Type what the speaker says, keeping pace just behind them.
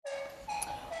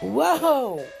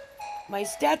Whoa! My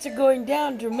stats are going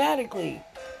down dramatically.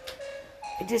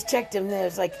 I just checked them.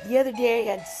 There's like the other day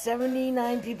I had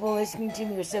 79 people listening to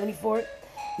me, or 74.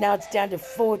 Now it's down to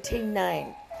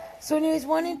 49. So anyways,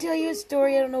 want to tell you a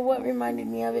story. I don't know what reminded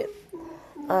me of it.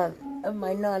 Of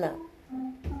my Nana.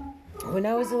 When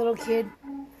I was a little kid,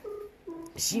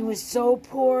 she was so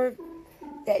poor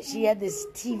that she had this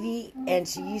TV and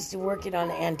she used to work it on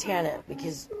an antenna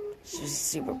because she was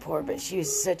super poor, but she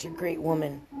was such a great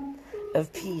woman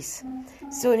of peace.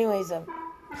 So anyways,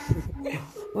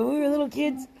 when we were little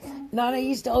kids, Nana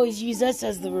used to always use us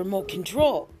as the remote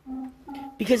control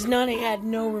because Nana had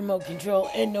no remote control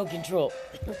and no control.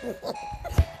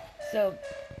 So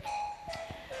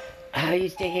I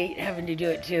used to hate having to do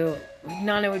it too.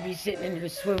 Nana would be sitting in her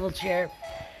swivel chair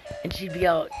and she'd be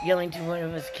out yelling to one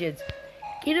of us kids,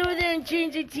 "Get over there and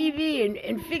change the TV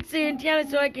and fix the antenna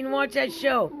so I can watch that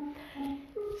show."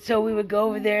 So we would go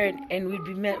over there and we'd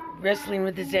be wrestling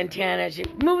with this antenna.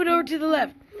 She'd move it over to the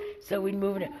left. So we'd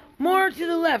move it more to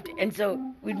the left. And so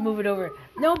we'd move it over.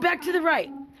 No, back to the right.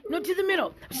 No, to the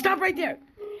middle. Stop right there.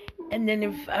 And then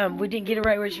if we didn't get it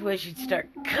right where she was, she'd start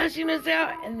cussing us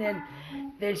out. And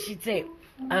then she'd say,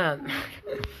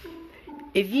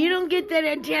 "If you don't get that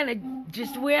antenna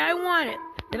just the way I want it,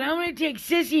 then I'm going to take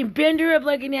Sissy and bend her up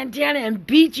like an antenna and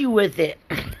beat you with it."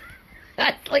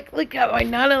 I like, look at my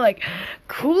Nana, like,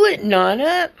 cool it,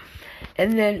 Nana.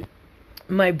 And then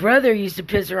my brother used to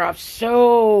piss her off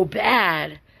so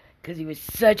bad because he was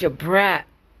such a brat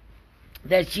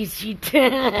that she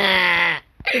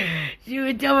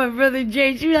would tell my brother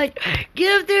Jay, she'd be like,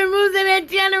 "Get up there and move that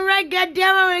antenna right,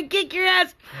 goddamn, I'm gonna kick your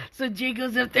ass." So Jay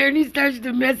goes up there and he starts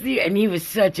to mess with you, and he was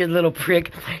such a little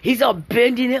prick. He's all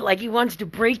bending it like he wants to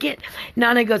break it.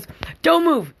 Nana goes, "Don't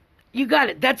move. You got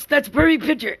it. That's perfect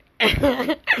picture."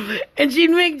 And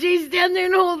she'd make Jay stand there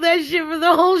and hold that shit for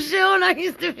the whole show, and I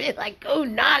used to be like, "Oh,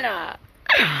 Nana.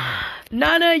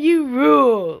 Nana, you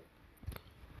rule."